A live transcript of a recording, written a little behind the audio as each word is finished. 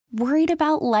Worried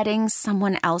about letting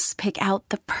someone else pick out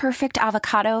the perfect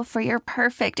avocado for your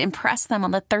perfect impress them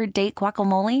on the third date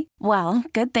guacamole? Well,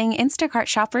 good thing Instacart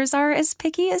shoppers are as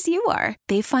picky as you are.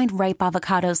 They find ripe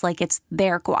avocados like it's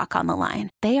their guac on the line.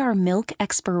 They are milk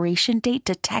expiration date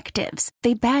detectives.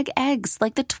 They bag eggs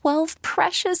like the 12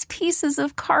 precious pieces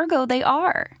of cargo they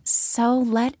are. So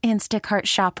let Instacart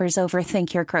shoppers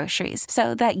overthink your groceries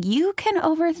so that you can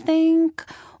overthink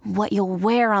what you'll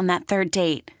wear on that third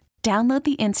date. Download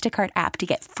the Instacart app to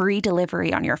get free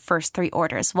delivery on your first 3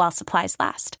 orders while supplies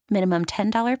last. Minimum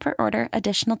 $10 per order.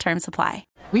 Additional terms apply.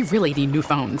 We really need new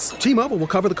phones. T-Mobile will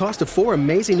cover the cost of 4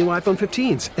 amazing new iPhone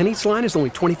 15s, and each line is only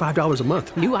 $25 a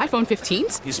month. New iPhone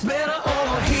 15s? It's better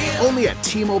over here. Only at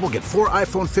T-Mobile, get 4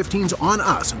 iPhone 15s on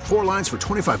us and 4 lines for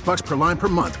 $25 per line per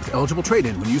month with eligible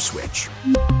trade-in when you switch.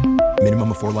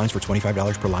 Minimum of 4 lines for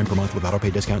 $25 per line per month with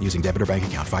autopay discount using debit or bank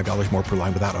account. $5 more per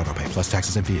line without autopay, plus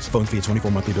taxes and fees. Phone fee at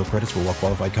 24 monthly bill credits for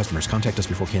well-qualified customers. Contact us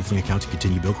before canceling account to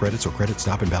continue bill credits or credit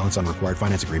stop and balance on required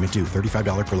finance agreement due.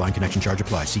 $35 per line connection charge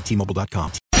applies. See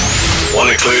T-Mobile.com. Want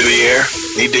to clear the air?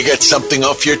 Need to get something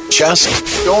off your chest?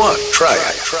 Go on, try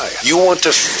it. You want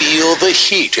to feel the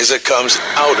heat as it comes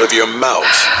out of your mouth.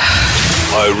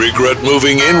 I regret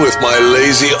moving in with my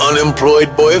lazy,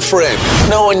 unemployed boyfriend.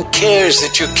 No one cares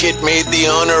that your kid made the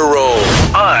honor roll.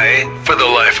 I, for the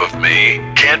life of me,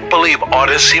 can't believe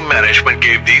Odyssey Management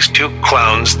gave these 2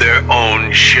 clowns their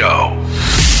own show.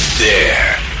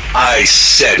 There. I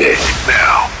said it.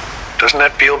 Now, doesn't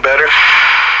that feel better?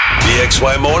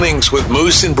 PXY Mornings with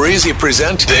Moose and Breezy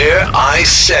present There I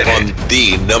Said It on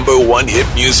the #1 hit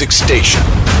music station.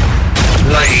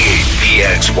 98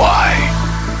 PXY.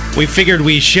 We figured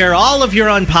we share all of your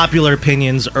unpopular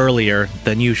opinions earlier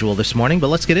than usual this morning, but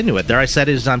let's get into it. There I Said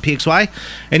It is on PXY.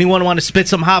 Anyone want to spit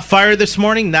some hot fire this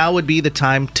morning? Now would be the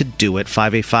time to do it.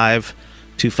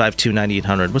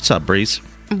 585-252-9800. What's up, Breeze?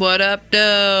 What up,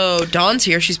 though? Dawn's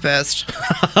here. She's pissed.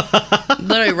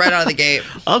 Literally right out of the gate.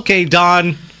 Okay,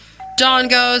 Dawn. Dawn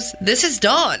goes, "This is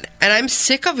Dawn, and I'm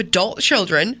sick of adult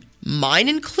children, mine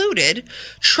included,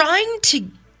 trying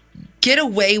to get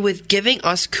away with giving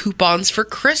us coupons for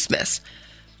Christmas.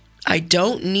 I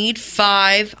don't need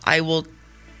 5. I will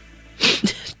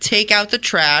take out the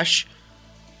trash.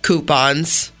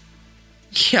 Coupons."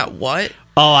 Yeah, what?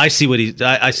 Oh, I see what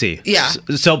I see. Yeah.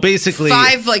 So basically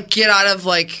 5, like, get out of,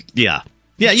 like... Yeah.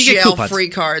 Yeah, you get coupons. Jail-free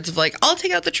cards of, like, I'll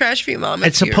take out the trash for you, Mom.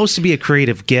 It's supposed to be a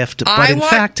creative gift, but in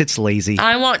fact, it's lazy.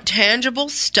 I want tangible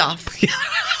stuff.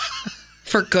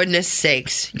 For goodness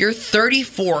sakes. You're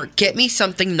 34. Get me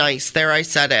something nice. There, I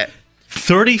said it.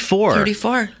 34?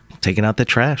 34. Taking out the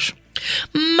trash.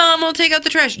 Mom, I'll take out the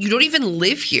trash. You don't even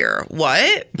live here.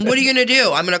 What? What are you going to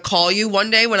do? I'm going to call you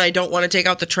one day when I don't want to take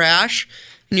out the trash,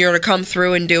 and you're going to come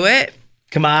through and do it?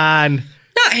 Come on.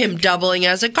 Not him doubling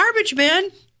as a garbage man.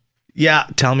 Yeah,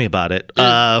 tell me about it.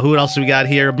 Who else do we got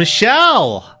here?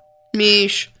 Michelle.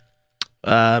 Mish.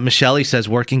 Michelle says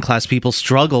working class people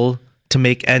struggle to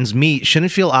make ends meet,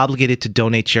 shouldn't feel obligated to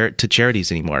donate to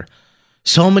charities anymore.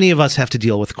 So many of us have to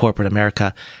deal with corporate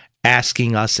America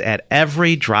asking us at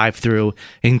every drive-through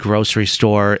in grocery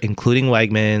store, including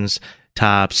Wegmans,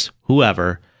 Tops,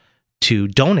 whoever, to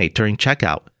donate during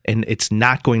checkout. And it's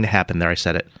not going to happen. There, I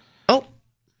said it. Oh.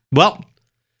 Well,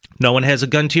 no one has a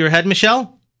gun to your head,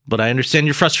 Michelle, but I understand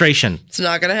your frustration. It's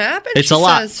not going to happen. It's a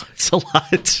lot. It's a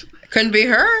lot. Couldn't be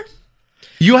her.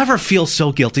 You ever feel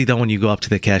so guilty, though, when you go up to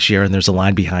the cashier and there's a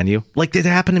line behind you? Like, it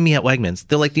happened to me at Wegmans.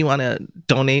 They're like, do you want to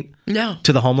donate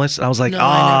to the homeless? And I was like,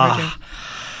 I never do.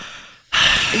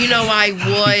 You know, I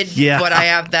would, yeah. But I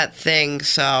have that thing,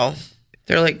 so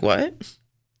they're like, what?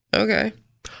 Okay.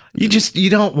 You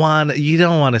don't want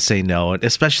to say no,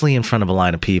 especially in front of a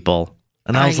line of people.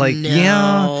 And I was like,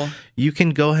 yeah, you can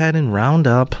go ahead and round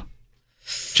up.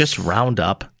 Just round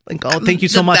up. Like, oh, thank you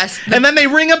so much. And then they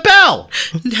ring a bell.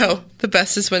 No, the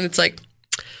best is when it's like,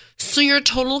 so your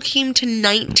total came to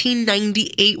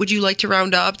 $19.98. Would you like to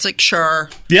round up? It's like, sure.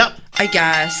 Yep. I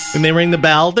guess. And they ring the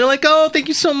bell. They're like, oh, thank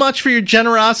you so much for your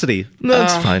generosity. No,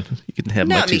 that's fine. You can have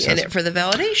my 2 cents. Not me in it for the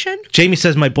validation. Jamie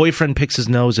says, my boyfriend picks his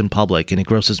nose in public and it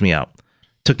grosses me out.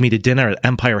 Took me to dinner at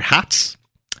Empire Hats,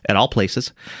 at all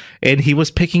places, and he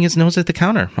was picking his nose at the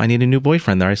counter. I need a new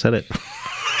boyfriend. There, I said it.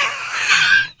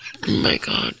 Oh my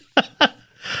God.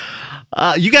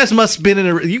 You guys must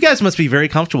be very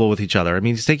comfortable with each other. I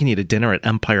mean, he's taking you to dinner at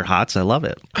Empire Hots. I love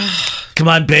it. Come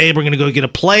on, babe. We're going to go get a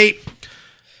plate.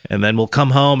 And then we'll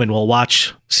come home and we'll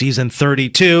watch season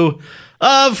 32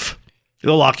 of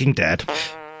The Walking Dead.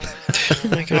 Oh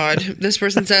my God. This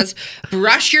person says,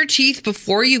 brush your teeth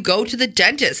before you go to the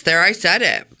dentist. There, I said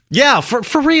it. Yeah,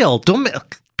 for real.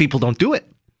 People don't do it.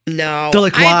 No. They're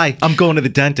like, why? I'm going to the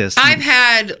dentist. I've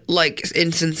had like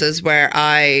instances where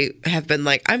I have been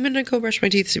like, I'm going to go brush my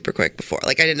teeth super quick before.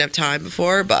 Like I didn't have time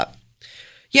before, but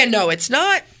yeah, no, it's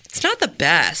not the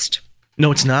best.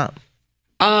 No, it's not.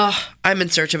 I'm in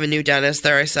search of a new dentist.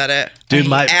 There, I said it.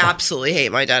 Dude, I absolutely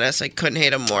hate my dentist. I couldn't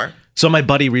hate him more. So my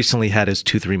buddy recently had his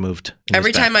tooth removed.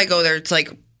 Every time I go there, it's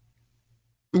like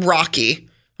rocky.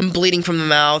 I'm bleeding from the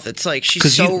mouth. It's like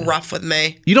she's so rough with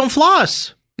me. You don't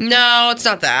floss. No, it's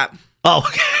not that. Oh,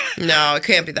 okay. No, it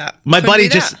can't be that. My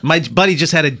buddy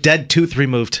just had a dead tooth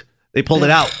removed. They pulled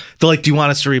it out. They're like, "Do you want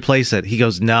us to replace it?" He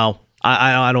goes, "No,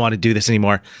 I don't want to do this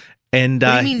anymore." And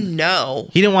what do you mean no?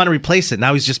 He didn't want to replace it.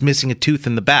 Now he's just missing a tooth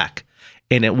in the back,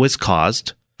 and it was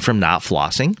caused from not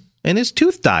flossing, and his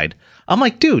tooth died. I'm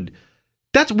like, dude,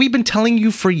 we've been telling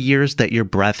you for years that your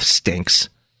breath stinks.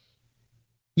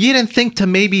 You didn't think to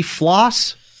maybe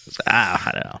floss?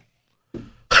 I don't know.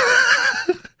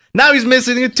 Now he's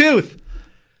missing a tooth.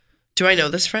 Do I know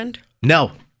this friend?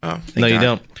 No. Oh, no, God. you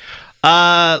don't.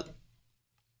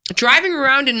 Driving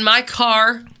around in my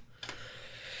car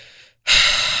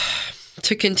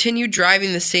to continue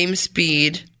driving the same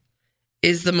speed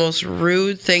is the most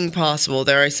rude thing possible.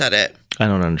 There, I said it. I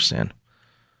don't understand.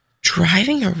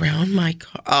 Driving around my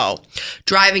car. Oh,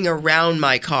 driving around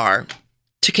my car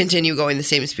to continue going the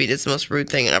same speed is the most rude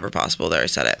thing ever possible. There, I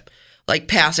said it. Like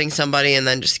passing somebody and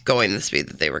then just going the speed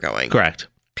that they were going. Correct.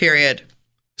 Period.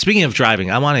 Speaking of driving,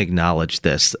 I want to acknowledge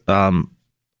this. I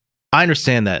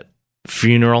understand that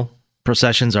funeral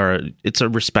processions it's a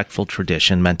respectful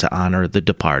tradition meant to honor the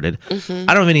departed. Mm-hmm.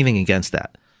 I don't have anything against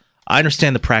that. I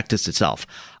understand the practice itself.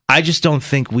 I just don't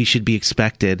think we should be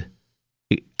expected,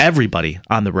 everybody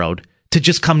on the road, to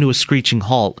just come to a screeching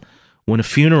halt when a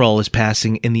funeral is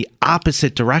passing in the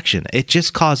opposite direction. It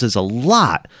just causes a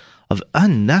lot of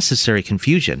unnecessary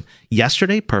confusion.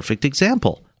 Yesterday, perfect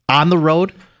example. On the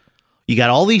road, you got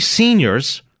all these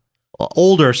seniors,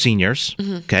 older seniors,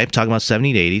 okay, I'm talking about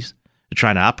 70s, 80s. They're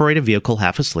trying to operate a vehicle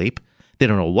half asleep. They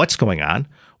don't know what's going on.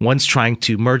 One's trying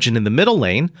to merge in the middle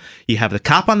lane. You have the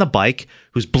cop on the bike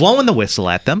who's blowing the whistle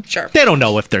at them. Sure. They don't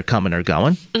know if they're coming or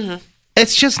going. Mm-hmm.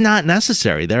 It's just not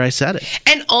necessary. There, I said it.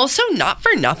 And also, not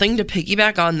for nothing to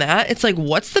piggyback on that, it's like,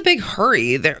 what's the big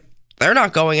hurry? They're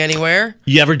not going anywhere.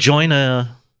 You ever join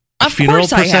a of funeral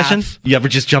course procession? I have. You ever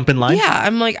just jump in line? Yeah,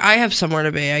 I'm like, I have somewhere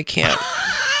to be. I can't.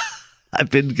 I've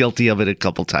been guilty of it a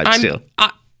couple times too.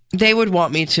 They would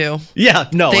want me to. Yeah,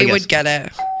 no, they would get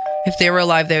it. If they were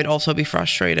alive, they would also be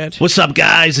frustrated. What's up,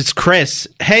 guys? It's Chris.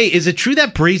 Hey, is it true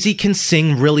that Breezy can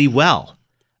sing really well?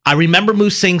 I remember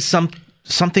Moose saying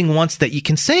something once that you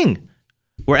can sing.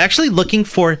 We're actually looking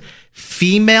for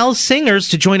female singers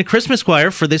to join a Christmas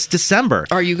choir for this December.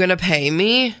 Are you going to pay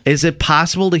me? Is it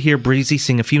possible to hear Breezy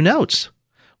sing a few notes?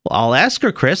 Well, I'll ask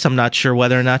her, Chris. I'm not sure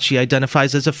whether or not she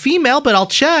identifies as a female, but I'll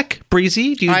check.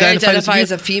 Breezy, do you identify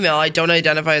as a female? I don't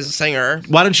identify as a singer.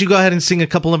 Why don't you go ahead and sing a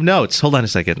couple of notes? Hold on a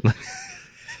second.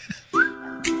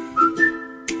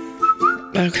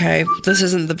 Okay, this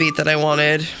isn't the beat that I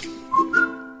wanted.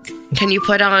 Can you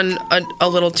put on a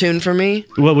little tune for me?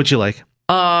 What would you like?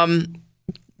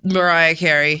 Mariah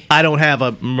Carey. I don't have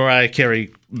a Mariah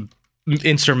Carey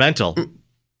instrumental.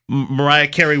 Mariah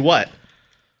Carey what?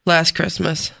 Last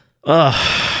Christmas.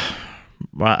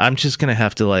 I'm just going to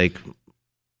have to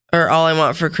Or All I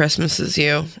Want for Christmas Is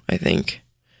You, I think.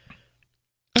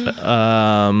 You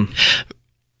don't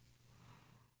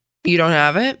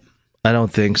have it? I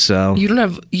don't think so. You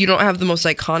don't have the most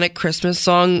iconic Christmas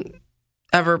song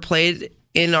ever played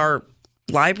in our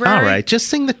library? All right, just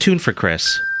sing the tune for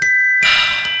Chris.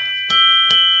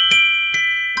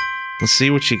 Let's see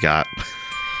what you got.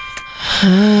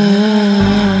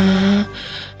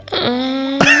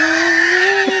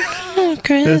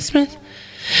 Christmas,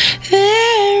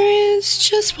 there is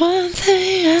just one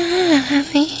thing I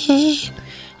need.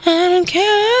 I don't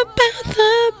care about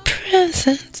the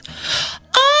presents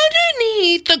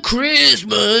underneath the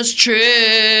Christmas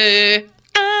tree.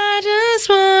 I just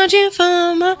want you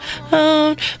for my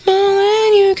own, more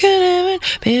than you could ever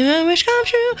be. My wish come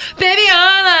true, baby. All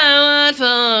I want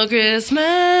for Christmas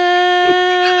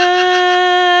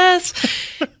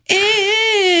is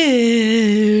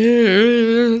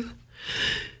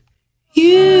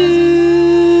you.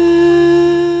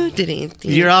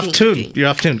 You're off tune. You're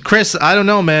off tune, Chris. I don't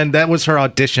know, man. That was her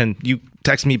audition. You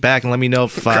text me back and let me know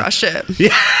if crush it.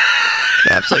 Yeah,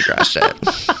 absolutely crushed it.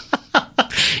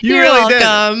 You're really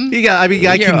welcome. Did.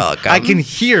 You're welcome. I can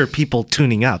hear people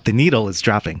tuning out. The needle is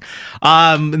dropping.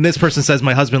 And this person says,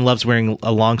 my husband loves wearing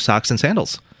long socks and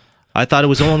sandals. I thought it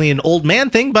was only an old man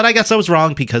thing, but I guess I was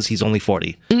wrong because he's only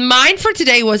 40. Mine for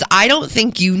today was, I don't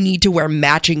think you need to wear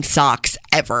matching socks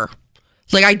ever.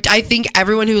 Like, I think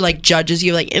everyone who, like, judges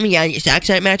you, like, oh my God, it's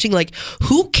accent matching, like,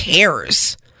 who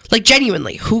cares? Like,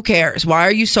 genuinely, who cares? Why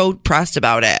are you so pressed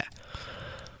about it?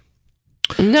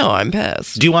 No, I'm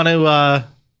pissed. Do you want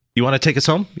to take us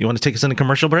home? You want to take us in a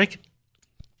commercial break?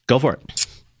 Go for it.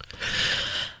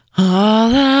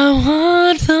 All I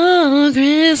want for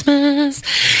Christmas,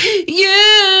 you.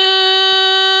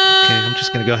 Okay, I'm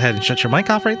just going to go ahead and shut your mic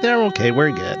off right there. Okay,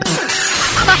 we're good.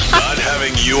 Not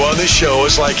having you on the show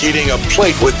is like eating a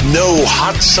plate with no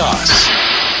hot sauce.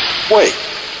 Wait,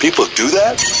 people do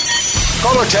that?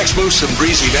 Call or text Moose and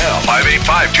Breezy now.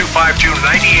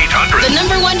 585-252-9800. The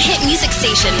number one hit music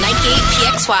station,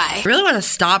 98PXY. I really want to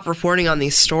stop reporting on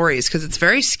these stories because it's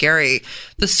very scary.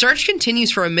 The search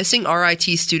continues for a missing RIT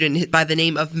student by the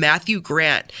name of Matthew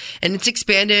Grant, and it's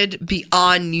expanded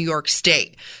beyond New York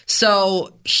State.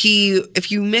 So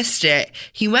if you missed it,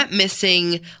 he went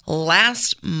missing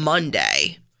last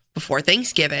Monday before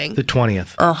Thanksgiving. The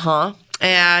 20th. Uh-huh.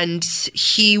 And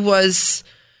he was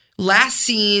last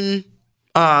seen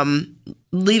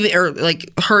leaving, or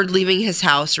like heard leaving his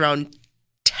house around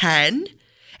 10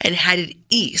 and headed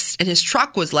east. And his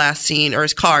truck was last seen, or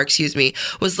his car,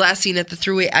 was last seen at the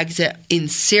Thruway exit in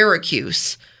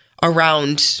Syracuse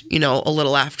around, a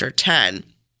little after 10.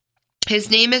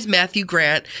 His name is Matthew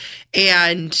Grant,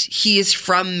 and he is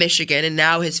from Michigan, and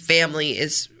now his family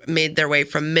is made their way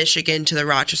from Michigan to the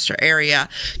Rochester area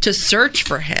to search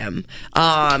for him.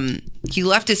 He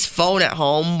left his phone at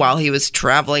home while he was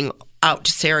traveling out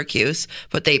to Syracuse,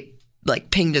 but they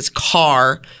pinged his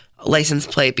car license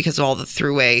plate because of all the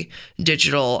Thruway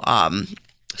digital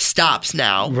stops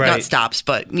now. Right. Not stops,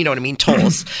 but you know what I mean,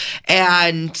 tolls.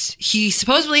 And he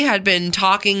supposedly had been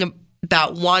talking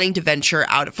about wanting to venture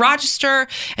out of Rochester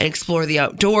and explore the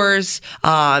outdoors.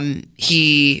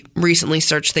 He recently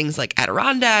searched things like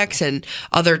Adirondacks and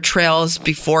other trails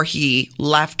before he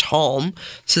left home.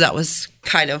 So that was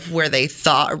kind of where they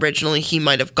thought originally he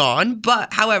might have gone.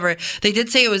 But however, they did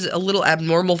say it was a little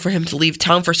abnormal for him to leave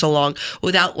town for so long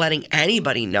without letting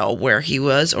anybody know where he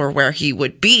was or where he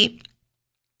would be.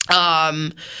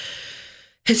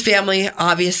 His family,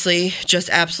 obviously,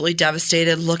 just absolutely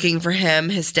devastated, looking for him.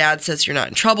 His dad says, "You're not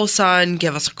in trouble, son.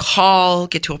 Give us a call.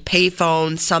 Get to a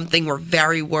payphone. Something. We're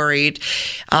very worried."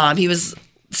 He was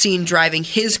seen driving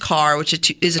his car, which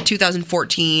is a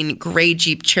 2014 gray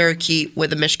Jeep Cherokee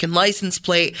with a Michigan license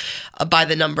plate by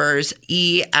the numbers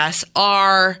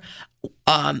ESR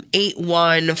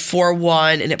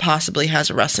 8141, and it possibly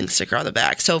has a wrestling sticker on the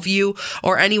back. So if you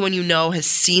or anyone you know has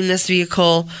seen this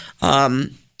vehicle,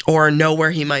 or know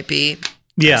where he might be,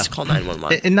 just call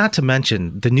 911. And not to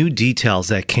mention, the new details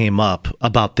that came up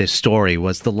about this story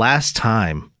was the last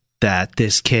time that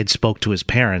this kid spoke to his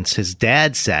parents, his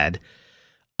dad said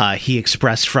he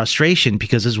expressed frustration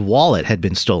because his wallet had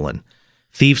been stolen.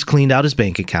 Thieves cleaned out his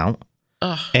bank account,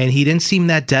 and he didn't seem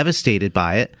that devastated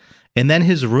by it. And then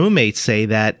his roommates say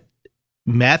that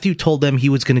Matthew told them he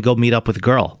was going to go meet up with a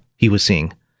girl he was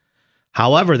seeing.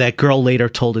 However, that girl later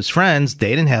told his friends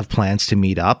they didn't have plans to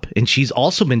meet up, and she's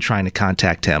also been trying to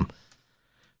contact him.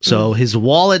 So his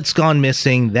wallet's gone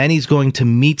missing, then he's going to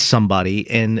meet somebody,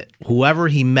 and whoever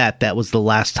he met, that was the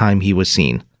last time he was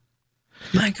seen.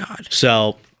 My God.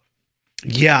 So,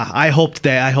 yeah, I hope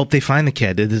they find the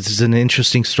kid. This is an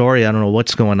interesting story. I don't know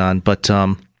what's going on, but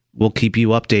we'll keep you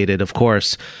updated, of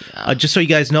course. Just so you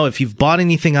guys know, if you've bought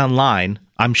anything online,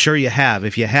 I'm sure you have.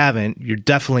 If you haven't, you're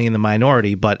definitely in the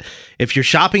minority. But if you're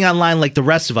shopping online like the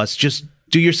rest of us, just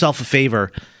do yourself a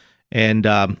favor and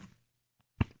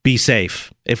be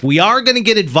safe. If we are going to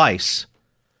get advice,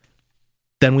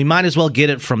 then we might as well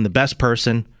get it from the best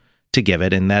person to give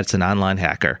it, and that's an online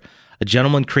hacker. A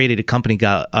gentleman created a company,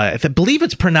 I believe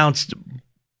it's pronounced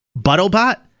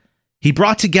Buttobot. He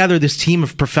brought together this team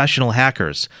of professional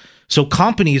hackers. So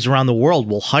companies around the world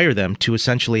will hire them to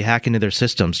essentially hack into their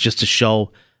systems just to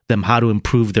show them how to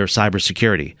improve their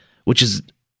cybersecurity, which is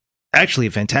actually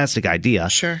a fantastic idea.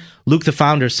 Sure. Luke, the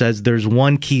founder, says there's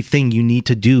one key thing you need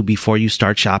to do before you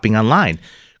start shopping online.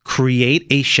 Create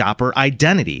a shopper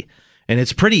identity. And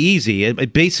it's pretty easy.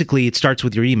 It starts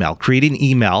with your email. Create an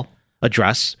email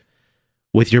address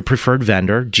with your preferred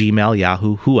vendor, Gmail,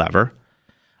 Yahoo, whoever.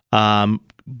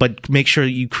 But make sure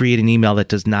you create an email that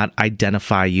does not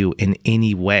identify you in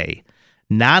any way.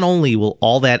 Not only will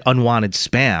all that unwanted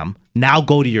spam now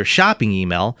go to your shopping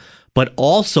email, but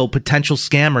also potential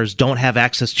scammers don't have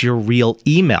access to your real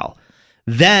email.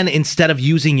 Then, instead of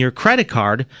using your credit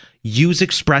card, use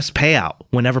Express Payout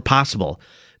whenever possible.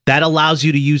 That allows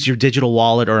you to use your digital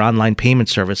wallet or online payment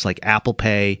service like Apple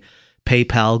Pay,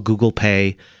 PayPal, Google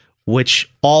Pay, which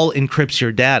all encrypts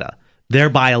your data,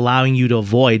 thereby allowing you to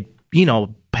avoid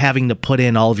having to put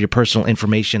in all of your personal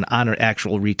information on an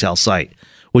actual retail site,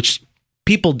 which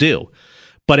people do.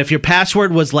 But if your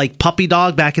password was like puppy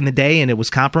dog back in the day and it was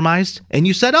compromised and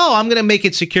you said, I'm going to make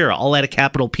it secure, I'll add a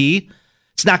capital P,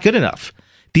 it's not good enough.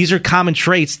 These are common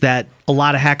traits that a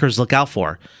lot of hackers look out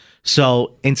for.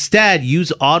 So instead,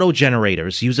 use auto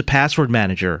generators, use a password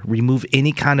manager, remove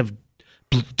any kind of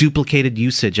duplicated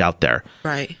usage out there.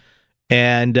 Right.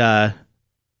 And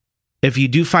if you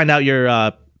do find out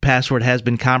your password has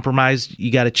been compromised,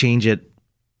 you got to change it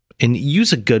and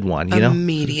use a good one. You know,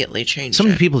 immediately change.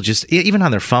 Some people just even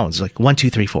on their phones like 1, 2,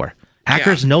 3, 4.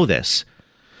 Hackers know this,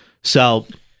 so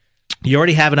you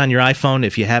already have it on your iPhone.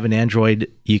 If you have an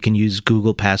Android, you can use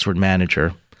Google Password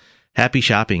Manager. Happy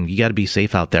shopping. You got to be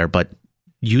safe out there, but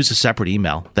use a separate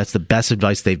email. That's the best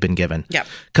advice they've been given. Yep.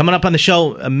 Coming up on the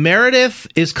show, Meredith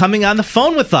is coming on the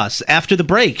phone with us after the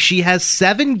break. She has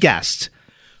 7 guests,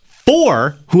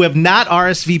 4 who have not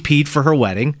RSVP'd for her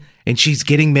wedding, and she's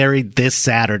getting married this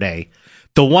Saturday.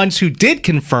 The ones who did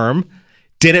confirm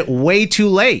did it way too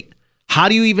late. How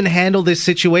do you even handle this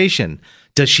situation?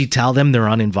 Does she tell them they're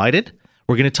uninvited?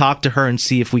 We're going to talk to her and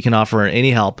see if we can offer her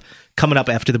any help. Coming up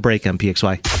after the break on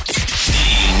PXY.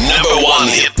 Number 1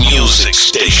 hit music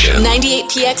station. 98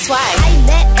 PXY. I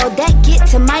let all that get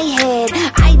to my head.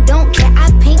 I don't care.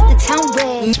 I paint the town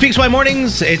red. It's PXY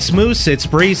Mornings. It's Moose. It's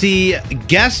Breezy.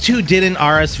 Guest who didn't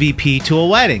RSVP to a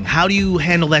wedding. How do you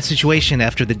handle that situation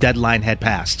after the deadline had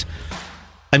passed?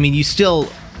 I mean, you got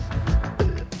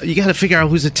to figure out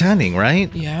who's attending,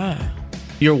 right? Yeah.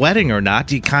 Your wedding or not.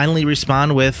 Do you kindly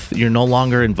respond with, you're no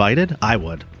longer invited? I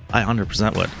would. I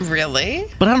 100% would.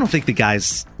 Really? But I don't think the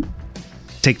guys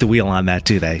take the wheel on that,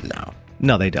 do they?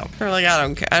 No, they don't. They're like, I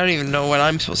don't care. I don't even know when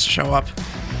I'm supposed to show up.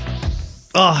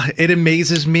 Oh, it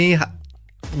amazes me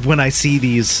when I see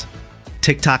these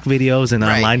TikTok videos and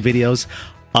online videos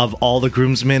of all the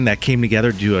groomsmen that came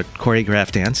together to do a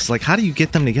choreographed dance. It's like, how do you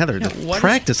get them together to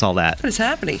practice all that? What is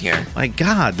happening here? My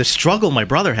God, the struggle my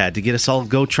brother had to get us all to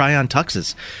go try on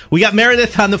tuxes. We got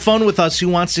Meredith on the phone with us who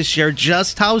wants to share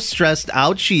just how stressed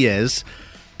out she is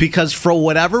because for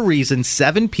whatever reason,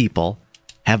 7 people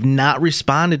have not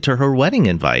responded to her wedding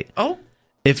invite. Oh.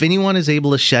 If anyone is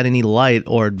able to shed any light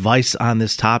or advice on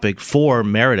this topic for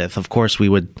Meredith, of course, we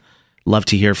would love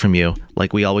to hear from you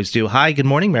like we always do. Hi, good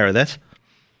morning, Meredith.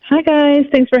 Hi, guys.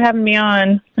 Thanks for having me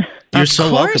on. You're so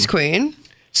welcome. Of course, Queen.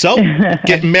 So,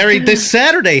 getting married this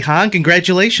Saturday, huh?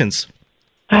 Congratulations.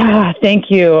 Thank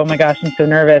you. Oh, my gosh, I'm so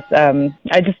nervous. I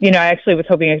actually was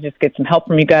hoping I could just get some help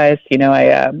from you guys.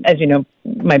 As you know,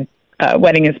 my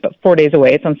wedding is about 4 days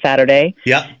away. It's on Saturday.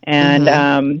 Yeah. And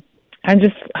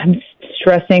I'm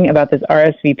stressing about this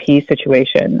RSVP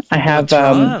situation. I have,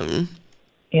 wrong?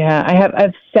 I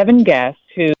have 7 guests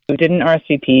who didn't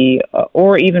RSVP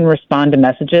or even respond to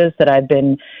messages that I've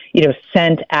been,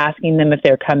 sent asking them if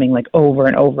they're coming like over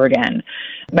and over again.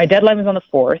 My deadline was on the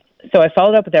 4th, so I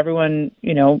followed up with everyone,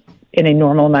 in a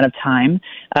normal amount of time,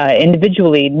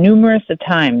 individually, numerous of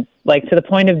times, like to the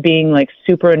point of being like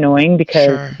super annoying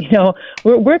because,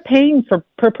 we're paying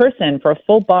per person for a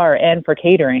full bar and for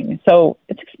catering. So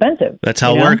it's expensive. That's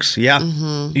how it works. Yeah.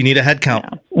 Mm-hmm. You need a head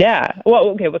count. Yeah. Well,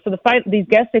 okay. Well, so these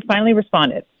guests, they finally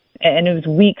responded. And it was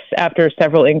weeks after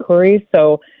several inquiries.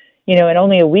 So, and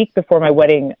only a week before my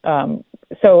wedding.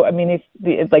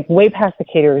 It's like way past the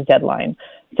caterer's deadline.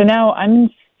 So now I'm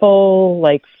in full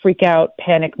like freak out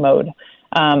panic mode.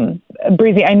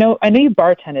 Breezy, I know you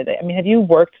bartended. I mean, have you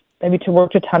worked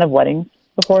a ton of weddings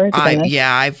before?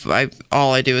 I've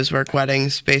all I do is work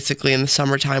weddings basically in the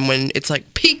summertime when it's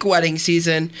like peak wedding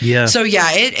season. Yeah. So yeah,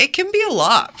 it can be a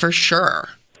lot for sure.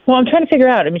 Well, I'm trying to figure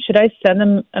out. I mean, should I send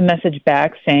them a message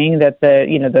back saying that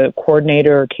the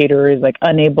coordinator or caterer is like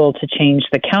unable to change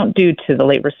the count due to the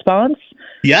late response?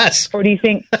 Yes. Or do you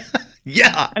think?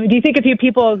 Yeah. I mean, do you think a few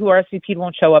people who RSVP'd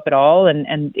won't show up at all,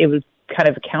 and it would kind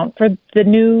of account for the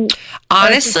new?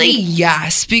 Honestly,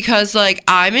 yes, because like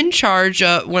I'm in charge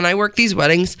of when I work these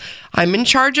weddings. I'm in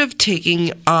charge of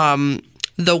taking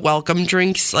the welcome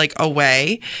drinks like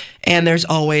away, and there's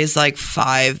always like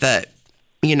 5 that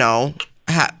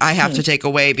I have to take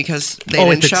away because they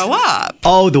didn't show up.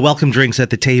 Oh, the welcome drinks at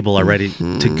the table are ready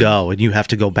to go, and you have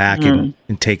to go back and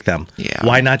take them. Yeah.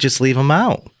 Why not just leave them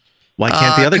out? Why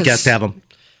can't the other guests have them?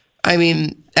 I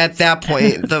mean, at that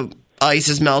point, the ice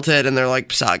is melted and they're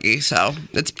like soggy. So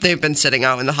they've been sitting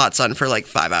out in the hot sun for like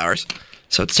 5 hours.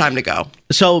 So it's time to go.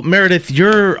 So, Meredith,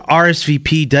 your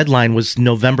RSVP deadline was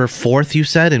November 4th, you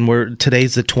said, and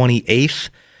today's the 28th.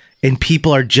 And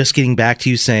people are just getting back to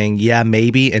you saying, yeah,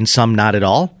 maybe, and some not at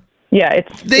all? Yeah,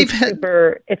 it's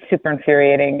super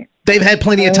infuriating. They've had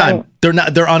plenty of time.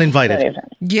 They're uninvited.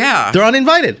 Yeah. They're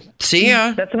uninvited. See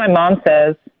ya. That's what my mom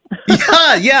says.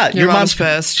 Yeah. Your mom's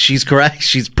pissed. She's correct.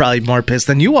 She's probably more pissed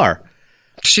than you are.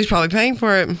 She's probably paying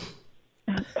for it.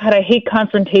 God, I hate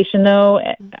confrontation, though.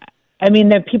 I mean,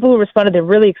 the people who responded, they're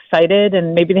really excited,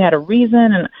 and maybe they had a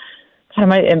reason.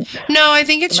 And no, I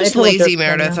think it's just lazy,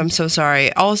 Meredith. I'm so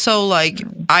sorry. Also, like,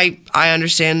 I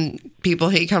understand people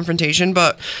hate confrontation,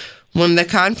 but when the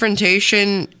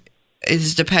confrontation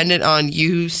is dependent on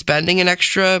you spending an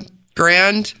extra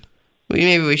grand,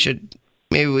 maybe we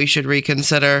should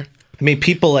reconsider. I mean,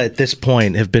 people at this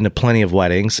point have been to plenty of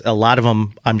weddings. A lot of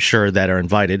them, I'm sure, that are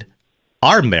invited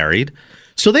are married,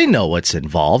 so they know what's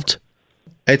involved.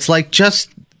 It's like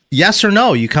just yes or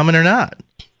no, you coming or not.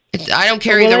 I don't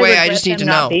care either way. I just need to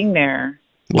know. Being there.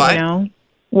 What? You know?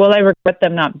 Will I regret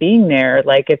them not being there?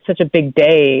 Like, it's such a big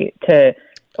day to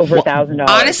over $1,000.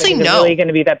 Honestly, no. Is it really going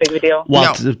to be that big of a deal?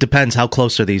 Well, it depends. How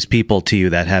close are these people to you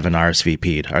that haven't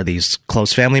RSVP'd? Are these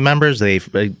close family members? Are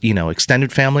they,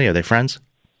 extended family? Are they friends?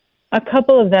 A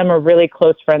couple of them are really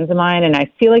close friends of mine, and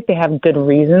I feel like they have good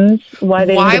reasons why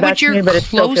they didn't get back to me. But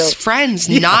close friends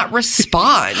not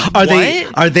respond?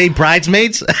 Are they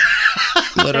bridesmaids?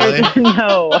 Literally.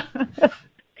 No.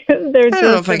 I don't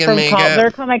know if I can make it.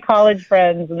 They're my college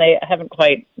friends, and they haven't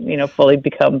quite, fully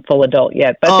become full adult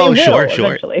yet. But they will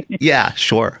eventually. Yeah,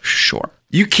 sure.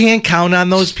 You can't count on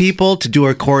those people to do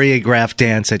a choreographed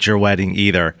dance at your wedding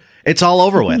either. It's all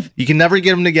over with. You can never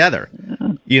get them together.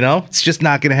 It's just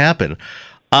not going to happen.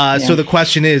 So the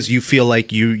question is, you feel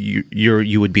like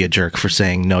you would be a jerk for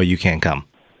saying no, you can't come.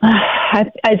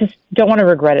 I just don't want to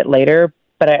regret it later.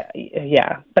 But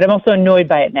I'm also annoyed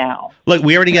by it now. Look,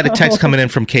 we already got a text coming in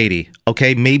from Katie.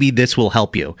 Okay, maybe this will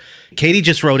help you. Katie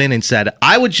just wrote in and said,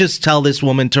 I would just tell this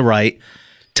woman to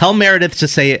tell Meredith to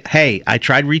say, hey, I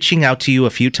tried reaching out to you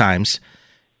a few times,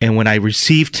 and when I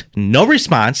received no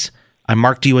response, I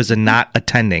marked you as a not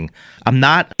attending. I'm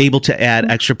not able to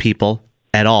add extra people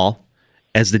at all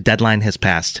as the deadline has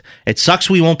passed. It sucks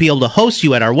we won't be able to host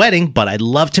you at our wedding, but I'd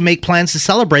love to make plans to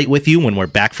celebrate with you when we're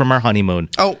back from our honeymoon.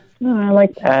 Oh, I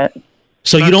like that.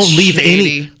 So you don't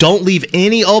leave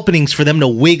any openings for them to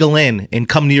wiggle in and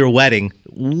come to your wedding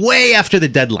way after the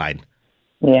deadline.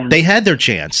 Yeah. They had their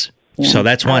chance. Yeah, so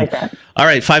that's one. Like that. All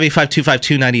right,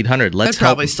 585-252-9800. I'd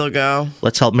probably still go.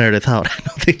 Let's help Meredith out. I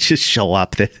know they just show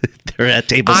up. They're at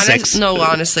table 6. No,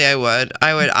 honestly, I would.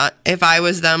 If I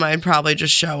was them, I'd probably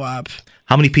just show up.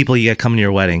 How many people you got coming to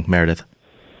your wedding, Meredith?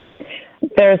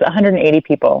 There's 180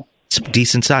 people. It's a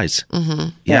decent size. Mm-hmm.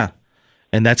 Yeah.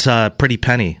 And that's a pretty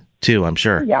penny, too, I'm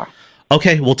sure. Yeah.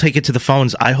 Okay, we'll take it to the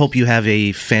phones. I hope you have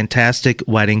a fantastic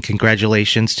wedding.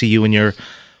 Congratulations to you and your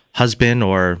husband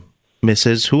or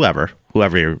Mrs., whoever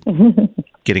you're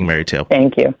getting married to.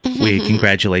 Thank you. We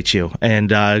congratulate you. And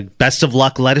best of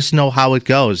luck. Let us know how it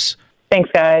goes. Thanks,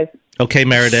 guys. Okay,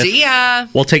 Meredith. See ya.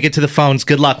 We'll take it to the phones.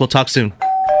 Good luck. We'll talk soon.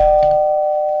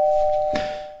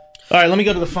 All right, let me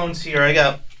go to the phones here. I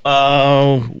got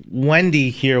Wendy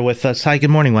here with us. Hi, good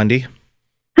morning, Wendy.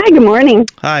 Hi, good morning.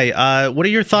 Hi. What are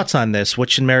your thoughts on this? What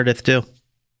should Meredith do?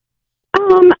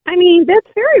 I mean, that's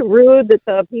very rude that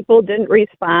the people didn't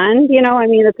respond.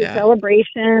 It's a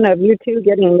celebration of you two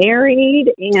getting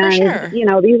married, and,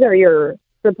 these are your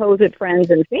supposed friends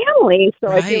and family, so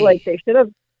I feel like they should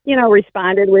have,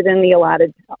 responded within the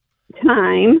allotted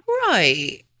time.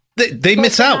 Right. They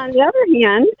miss out. On the other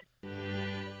hand,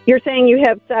 you're saying you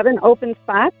have 7 open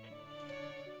spots?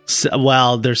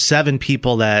 Well, there's 7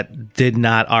 people that did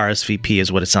not RSVP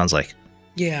is what it sounds like.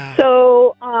 Yeah.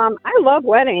 So I love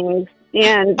weddings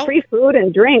and free food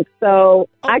and drinks, so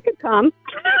I could come.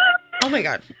 Oh, my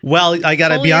God. Well, I got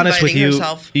to be honest with you.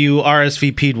 Herself. You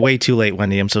RSVP'd way too late,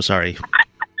 Wendy. I'm so sorry.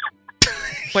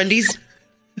 Wendy's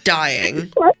dying.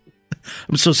 What?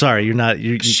 I'm so sorry. You're not.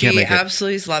 You can't make it. She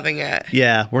absolutely is loving it.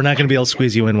 Yeah, we're not going to be able to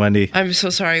squeeze you in, Wendy. I'm so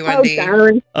sorry, Wendy. Oh,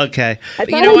 darn. Okay. I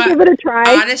thought I'd give it a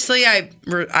try. Honestly,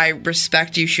 I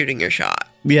respect you shooting your shot.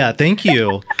 Yeah, thank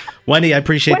you. Wendy, I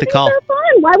appreciate the call. Weddings are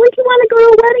fun. Why would you want to go to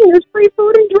a wedding? There's free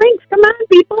food and drinks. Come on,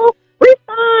 people.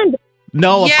 Respond.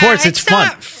 No, of course, it's fun.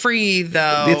 It's not free,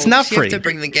 though. It's not free. You have to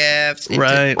bring the gifts.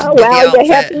 Right. Oh, well,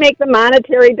 you have to make the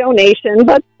monetary donation,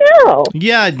 but still.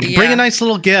 Yeah, bring a nice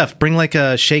little gift. Bring like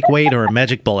a shake weight or a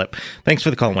magic bullet. Thanks for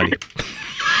the call, Wendy.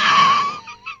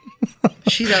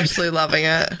 She's absolutely loving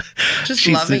it.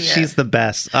 Loving it. She's the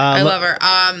best. I love her.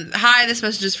 Hi, this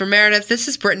message is for Meredith. This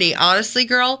is Brittany. Honestly,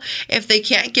 girl, if they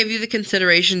can't give you the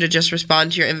consideration to just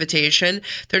respond to your invitation,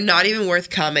 they're not even worth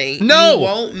coming. No. You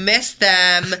won't miss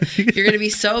them. You're going to be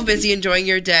so busy enjoying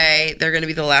your day. They're going to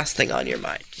be the last thing on your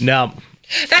mind. No.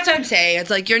 That's what I'm saying. It's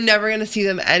like you're never going to see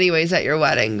them anyways at your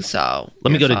wedding, so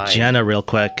Let me go to Jenna real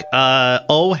quick.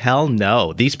 Oh, hell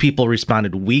no. These people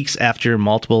responded weeks after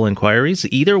multiple inquiries.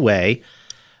 Either way,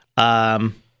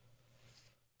 I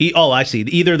see.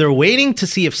 Either they're waiting to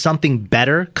see if something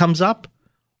better comes up,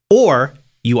 or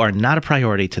you are not a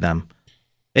priority to them.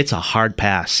 It's a hard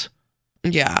pass.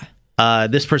 Yeah.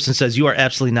 This person says, you are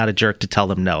absolutely not a jerk to tell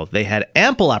them no. They had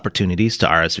ample opportunities to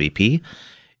RSVP,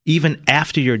 even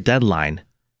after your deadline.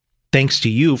 Thanks to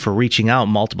you for reaching out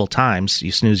multiple times.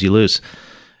 You snooze, you lose.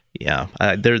 Yeah.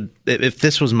 If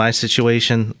this was my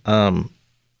situation,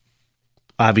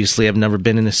 obviously I've never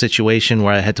been in a situation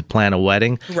where I had to plan a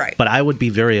wedding. Right. But I would be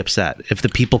very upset if the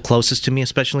people closest to me,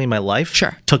 especially in my life,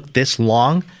 took this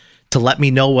long to let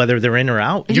me know whether they're in or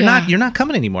out. You're not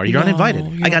coming anymore. You're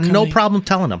uninvited. I got no problem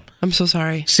telling them. I'm so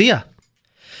sorry. See ya.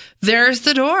 There's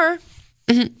the door.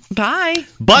 Bye.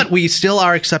 But we still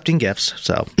are accepting gifts,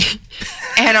 so.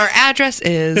 And our address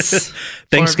is.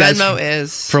 Thanks, guys, Venmo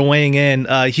is. for weighing in.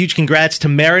 Huge congrats to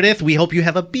Meredith. We hope you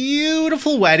have a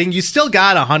beautiful wedding. You still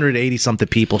got 180-something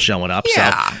people showing up, so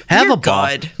have a ball.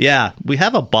 Good. Yeah, we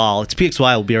have a ball. It's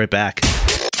PXY. We'll be right back.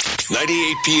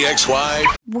 98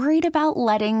 PXY. Worried about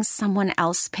letting someone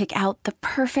else pick out the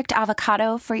perfect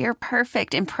avocado for your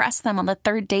perfect impress them on the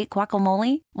third date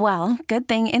guacamole? Well, good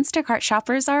thing Instacart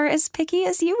shoppers are as picky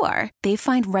as you are. They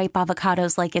find ripe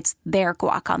avocados like it's their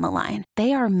guac on the line.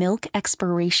 They are milk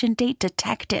expiration date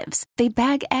detectives. They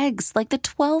bag eggs like the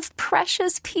 12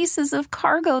 precious pieces of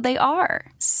cargo they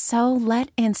are. So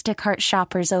let Instacart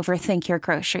shoppers overthink your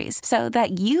groceries so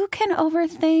that you can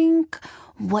overthink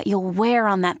what you'll wear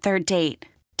on that third date.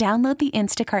 Download the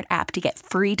Instacart app to get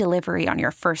free delivery on your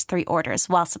first 3 orders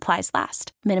while supplies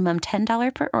last. Minimum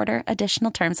 $10 per order. Additional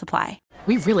terms apply.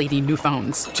 We really need new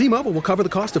phones. T-Mobile will cover the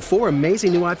cost of 4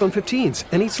 amazing new iPhone 15s,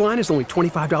 and each line is only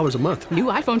 $25 a month. New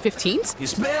iPhone 15s?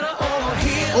 It's better over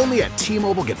here. Only at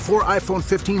T-Mobile, get 4 iPhone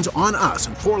 15s on us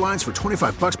and 4 lines for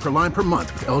 $25 per line per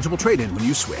month with eligible trade-in when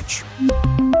you switch.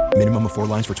 Minimum of 4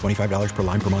 lines for $25 per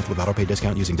line per month with autopay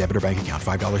discount using debit or bank account.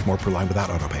 $5 more per line without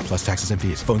autopay, plus taxes and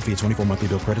fees. Phone fee at 24 monthly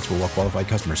bill credits for well-qualified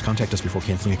customers. Contact us before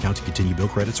canceling account to continue bill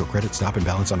credits or credit stop and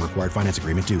balance on required finance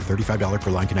agreement due. $35 per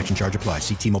line connection charge applies.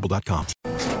 See T-Mobile.com.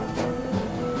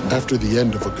 After the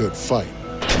end of a good fight,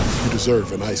 you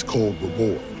deserve an ice-cold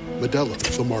reward. Modelo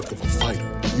is the mark of a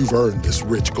fighter. You've earned this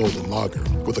rich golden lager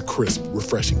with a crisp,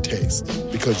 refreshing taste.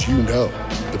 Because you know,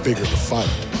 the bigger the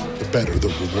fight, the better the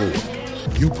reward.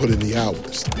 You put in the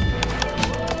hours,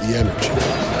 the energy,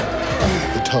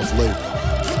 the tough labor.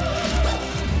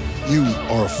 You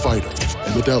are a fighter,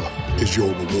 and Modelo is your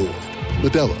reward.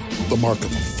 Modelo, the mark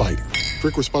of a fighter.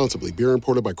 Drink responsibly. Beer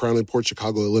imported by Crown Imports,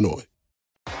 Chicago, Illinois.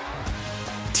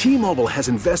 T-Mobile has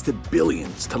invested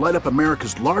billions to light up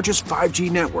America's largest 5G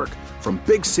network, from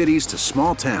big cities to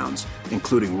small towns,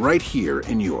 including right here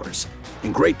in yours.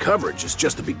 And great coverage is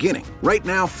just the beginning. Right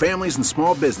now, families and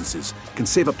small businesses can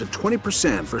save up to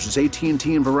 20% versus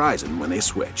AT&T and Verizon when they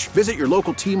switch. Visit your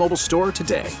local T-Mobile store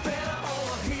today.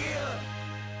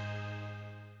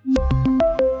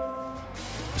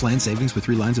 Plan savings with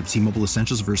 3 lines of T-Mobile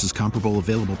Essentials versus comparable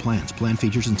available plans. Plan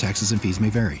features and taxes and fees may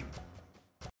vary.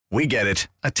 We get it.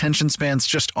 Attention spans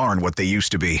just aren't what they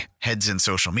used to be. Heads in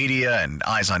social media and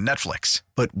eyes on Netflix.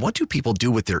 But what do people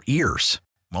do with their ears?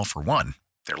 Well, for one,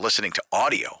 they're listening to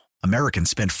audio. Americans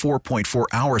spend 4.4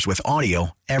 hours with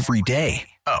audio every day.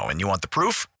 Oh, and you want the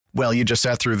proof? Well, you just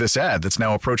sat through this ad that's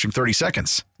now approaching 30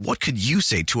 seconds. What could you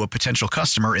say to a potential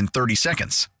customer in 30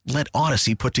 seconds? Let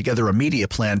Odyssey put together a media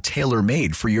plan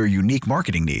tailor-made for your unique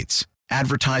marketing needs.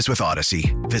 Advertise with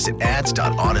Odyssey. Visit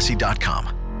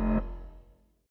ads.odyssey.com.